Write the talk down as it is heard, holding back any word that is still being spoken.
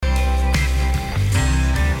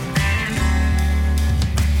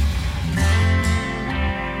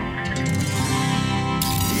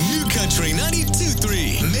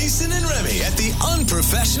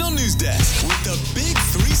professional news desk with the big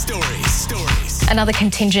three stories. Another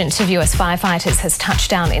contingent of US firefighters has touched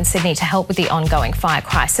down in Sydney to help with the ongoing fire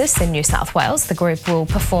crisis in New South Wales. The group will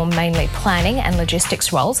perform mainly planning and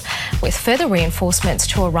logistics roles, with further reinforcements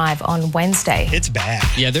to arrive on Wednesday. It's bad.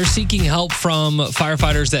 Yeah, they're seeking help from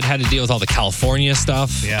firefighters that had to deal with all the California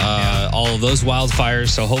stuff, all of those wildfires.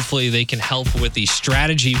 So hopefully they can help with the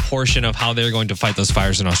strategy portion of how they're going to fight those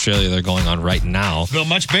fires in Australia that are going on right now. Well,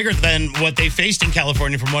 much bigger than what they faced in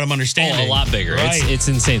California, from what I'm understanding. Oh, a lot bigger. Right. It's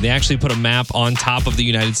insane. They actually put a map on top of the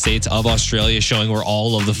United States of Australia showing where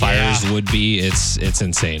all of the fires would be. It's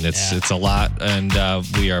insane. It's a lot, and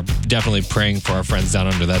we are definitely praying for our friends down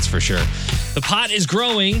under, that's for sure. The pot is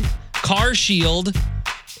growing. Car Shield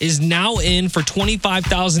is now in for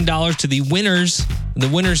 $25,000 to the winner's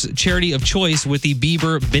charity of choice with the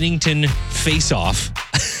Bieber Bennington face-off.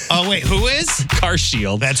 Oh, wait, who is? Car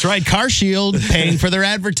Shield. That's right. Car Shield paying for their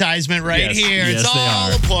advertisement right here. Yes, it's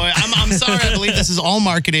all a ploy. I'm sorry. I believe this is all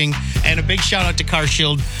marketing. And a big shout out to Car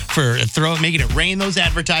Shield for making it rain those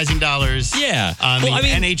advertising dollars. Yeah. On the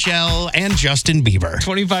NHL and Justin Bieber.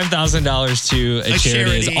 $25,000 to a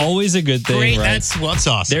charity is always a good thing. Great. Right? That's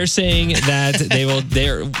awesome. They're saying that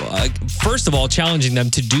they're first of all challenging them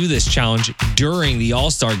to do this challenge during the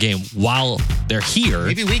All-Star game while they're here.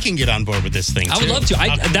 Maybe we can get on board with this thing, too. I would love to.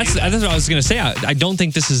 That's what I was going to say. I don't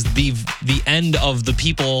think this is the end of the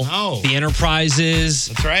people, the Enterprises,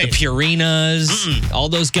 that's right, the Purinas, all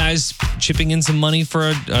those guys chipping in some money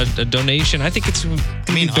for a donation. I think it's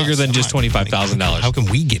bigger than just $25,000. How can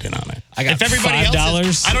we get in on it? I got if everybody $5.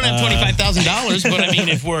 Else I don't have $25,000, but I mean,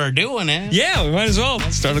 if we're doing it. Yeah, we might as well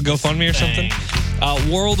start a GoFundMe or something.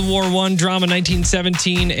 World War I drama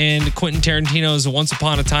 1917 and Quentin Tarantino's Once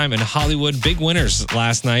Upon a Time in Hollywood. Big winners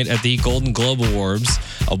last night at the Golden Globe Awards.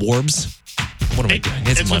 What am I doing?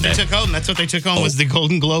 It's Monday. What they took home. That's what they took home was the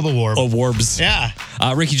Golden Globe Award. Awards. Yeah.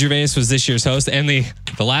 Ricky Gervais was this year's host and the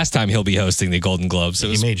last time he'll be hosting the Golden Globes. So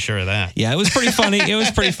he made sure of that. Yeah, it was pretty funny.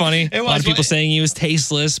 A lot of people saying he was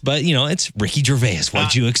tasteless, but it's Ricky Gervais.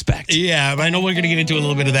 What'd you expect? Yeah, but I know we're going to get into a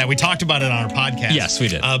little bit of that. We talked about it on our podcast. Yes, we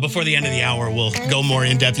did. Before the end of the hour, we'll go more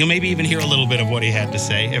in depth. You'll maybe even hear a little bit of what he had to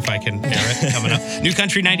say, if I can hear it coming up. New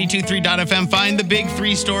Country 92.3.fm. Find the big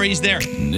three stories there.